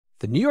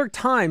The New York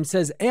Times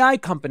says AI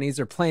companies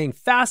are playing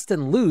fast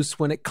and loose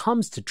when it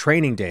comes to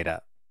training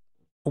data.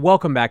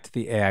 Welcome back to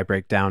the AI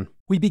Breakdown.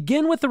 We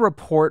begin with a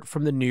report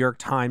from the New York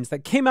Times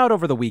that came out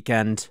over the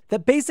weekend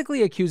that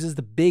basically accuses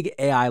the big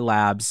AI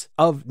labs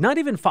of not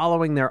even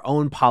following their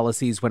own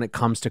policies when it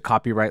comes to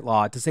copyright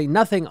law, to say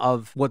nothing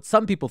of what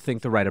some people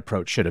think the right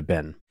approach should have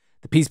been.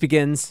 The piece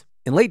begins,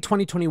 in late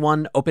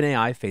 2021,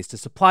 OpenAI faced a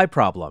supply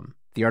problem.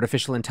 The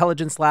artificial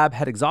intelligence lab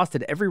had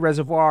exhausted every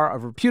reservoir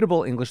of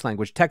reputable English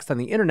language text on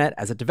the internet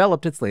as it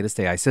developed its latest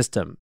AI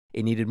system.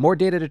 It needed more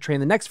data to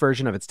train the next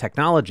version of its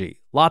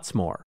technology, lots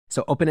more.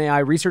 So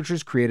OpenAI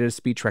researchers created a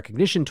speech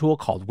recognition tool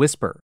called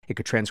Whisper. It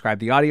could transcribe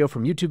the audio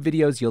from YouTube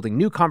videos, yielding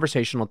new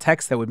conversational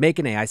text that would make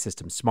an AI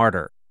system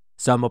smarter.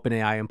 Some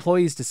OpenAI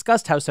employees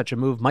discussed how such a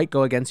move might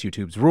go against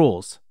YouTube's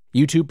rules.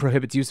 YouTube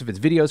prohibits use of its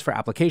videos for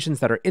applications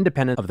that are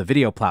independent of the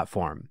video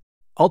platform.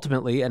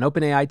 Ultimately, an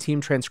OpenAI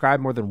team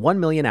transcribed more than 1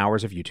 million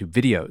hours of YouTube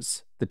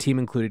videos. The team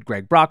included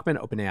Greg Brockman,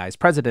 OpenAI's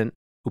president,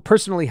 who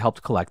personally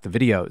helped collect the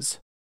videos.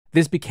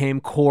 This became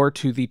core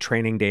to the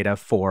training data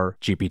for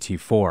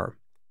GPT-4.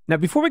 Now,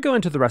 before we go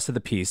into the rest of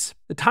the piece,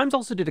 the Times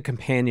also did a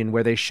companion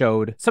where they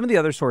showed some of the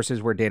other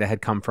sources where data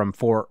had come from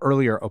for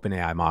earlier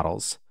OpenAI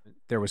models.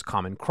 There was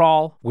Common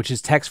Crawl, which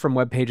is text from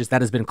web pages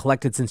that has been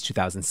collected since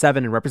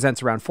 2007 and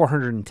represents around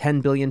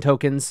 410 billion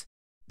tokens.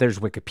 There's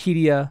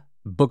Wikipedia,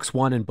 Books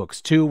 1 and Books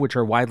 2, which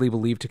are widely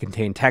believed to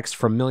contain text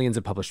from millions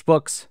of published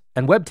books,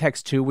 and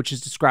WebText 2, which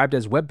is described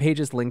as web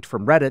pages linked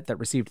from Reddit that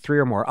received 3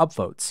 or more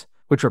upvotes,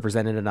 which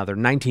represented another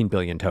 19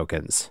 billion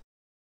tokens.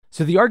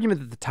 So the argument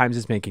that the Times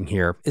is making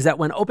here is that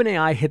when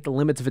OpenAI hit the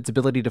limits of its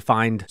ability to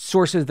find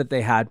sources that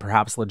they had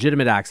perhaps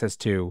legitimate access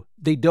to,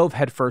 they dove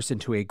headfirst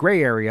into a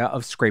gray area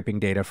of scraping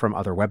data from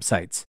other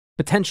websites,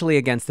 potentially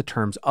against the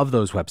terms of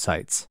those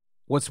websites.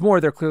 What's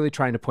more, they're clearly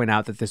trying to point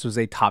out that this was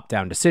a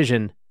top-down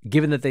decision,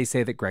 given that they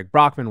say that Greg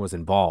Brockman was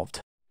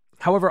involved.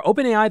 However,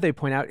 OpenAI, they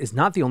point out, is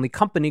not the only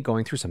company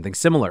going through something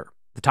similar.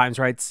 The Times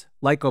writes,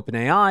 like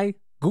OpenAI,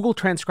 Google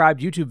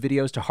transcribed YouTube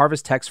videos to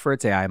harvest text for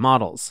its AI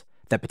models.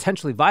 That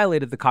potentially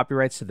violated the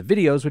copyrights to the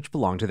videos which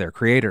belong to their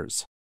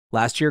creators.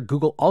 Last year,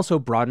 Google also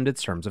broadened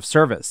its terms of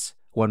service.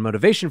 One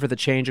motivation for the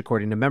change,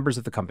 according to members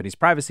of the company's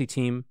privacy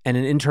team, and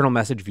an internal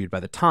message viewed by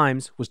the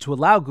Times, was to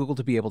allow Google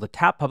to be able to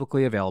tap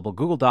publicly available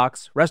Google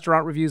Docs,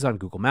 restaurant reviews on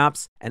Google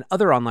Maps, and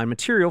other online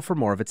material for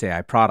more of its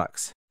AI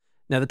products.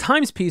 Now, the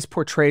Times piece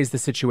portrays the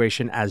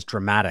situation as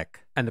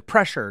dramatic, and the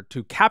pressure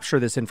to capture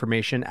this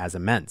information as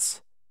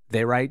immense.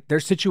 They write, their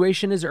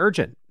situation is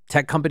urgent.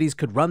 Tech companies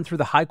could run through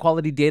the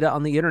high-quality data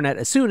on the internet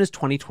as soon as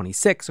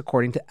 2026,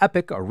 according to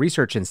Epic, a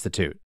research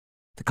institute.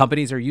 The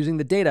companies are using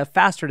the data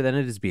faster than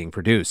it is being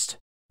produced.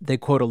 They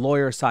quote a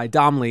lawyer, Cy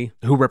Domley,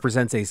 who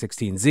represents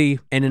A16Z,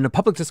 and in a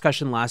public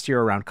discussion last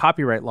year around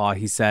copyright law,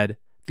 he said,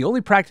 the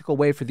only practical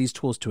way for these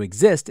tools to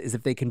exist is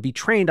if they can be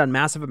trained on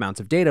massive amounts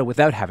of data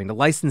without having to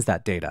license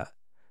that data.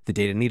 The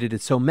data needed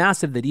is so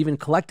massive that even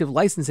collective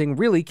licensing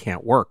really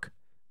can't work.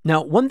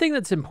 Now, one thing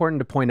that's important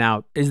to point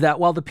out is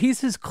that while the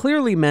piece is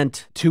clearly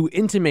meant to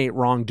intimate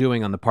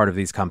wrongdoing on the part of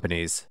these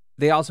companies,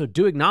 they also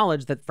do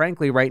acknowledge that,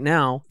 frankly, right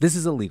now, this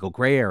is a legal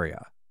gray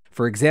area.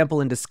 For example,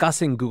 in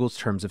discussing Google's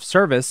terms of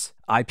service,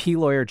 IP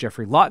lawyer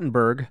Jeffrey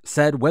Lautenberg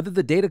said whether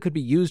the data could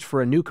be used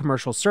for a new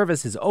commercial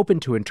service is open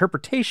to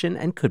interpretation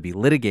and could be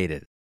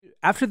litigated.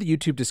 After the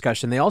YouTube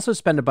discussion, they also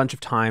spend a bunch of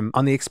time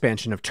on the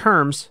expansion of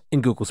terms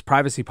in Google's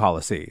privacy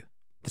policy.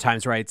 The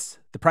Times writes,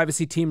 the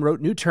privacy team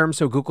wrote new terms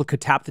so Google could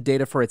tap the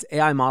data for its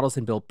AI models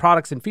and build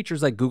products and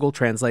features like Google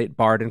Translate,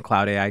 Bard, and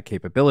Cloud AI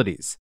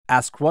capabilities.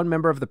 Asked one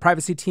member of the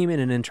privacy team in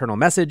an internal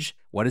message,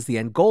 what is the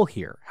end goal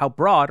here? How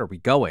broad are we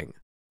going?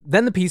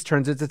 Then the piece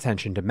turns its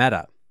attention to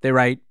Meta. They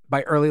write,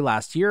 by early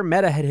last year,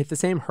 Meta had hit the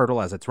same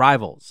hurdle as its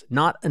rivals,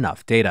 not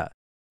enough data.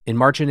 In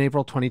March and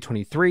April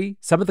 2023,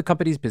 some of the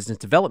company's business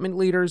development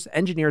leaders,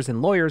 engineers,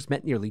 and lawyers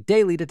met nearly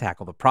daily to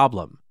tackle the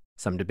problem.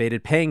 Some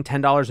debated paying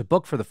 $10 a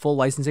book for the full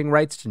licensing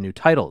rights to new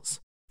titles.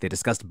 They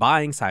discussed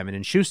buying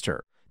Simon &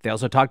 Schuster. They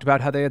also talked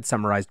about how they had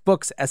summarized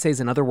books, essays,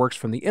 and other works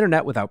from the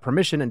internet without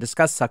permission and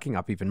discussed sucking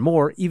up even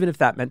more, even if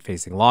that meant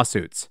facing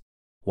lawsuits.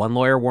 One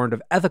lawyer warned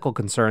of ethical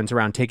concerns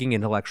around taking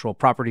intellectual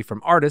property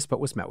from artists, but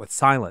was met with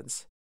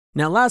silence.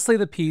 Now, lastly,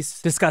 the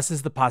piece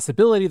discusses the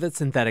possibility that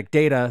synthetic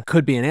data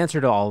could be an answer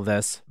to all of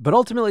this, but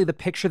ultimately the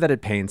picture that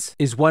it paints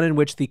is one in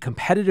which the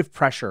competitive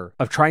pressure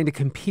of trying to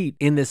compete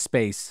in this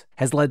space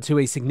has led to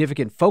a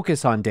significant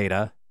focus on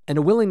data and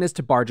a willingness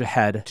to barge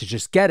ahead to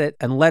just get it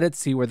and let it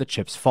see where the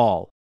chips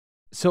fall.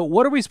 So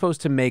what are we supposed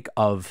to make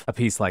of a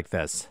piece like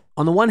this?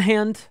 On the one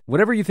hand,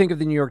 whatever you think of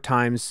the New York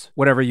Times,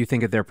 whatever you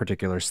think of their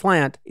particular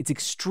slant, it's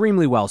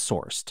extremely well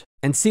sourced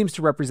and seems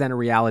to represent a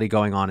reality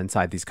going on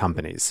inside these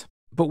companies.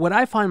 But what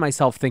I find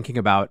myself thinking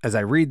about as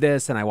I read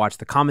this and I watch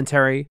the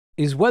commentary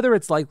is whether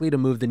it's likely to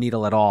move the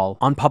needle at all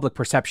on public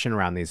perception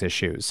around these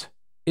issues.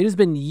 It has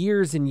been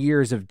years and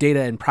years of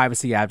data and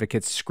privacy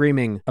advocates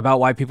screaming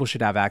about why people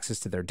should have access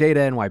to their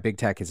data and why big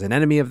tech is an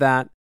enemy of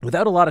that,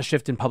 without a lot of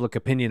shift in public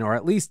opinion, or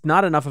at least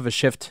not enough of a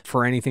shift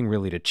for anything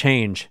really to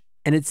change.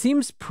 And it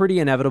seems pretty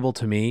inevitable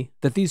to me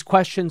that these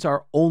questions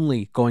are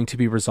only going to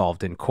be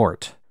resolved in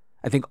court.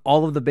 I think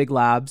all of the big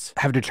labs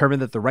have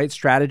determined that the right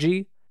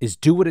strategy is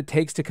do what it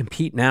takes to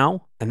compete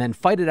now and then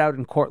fight it out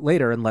in court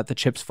later and let the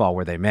chips fall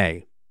where they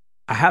may.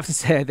 I have to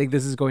say, I think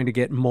this is going to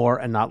get more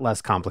and not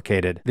less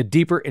complicated the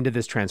deeper into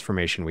this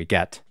transformation we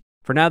get.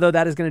 For now, though,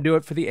 that is going to do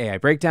it for the AI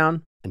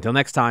Breakdown. Until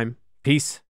next time, peace.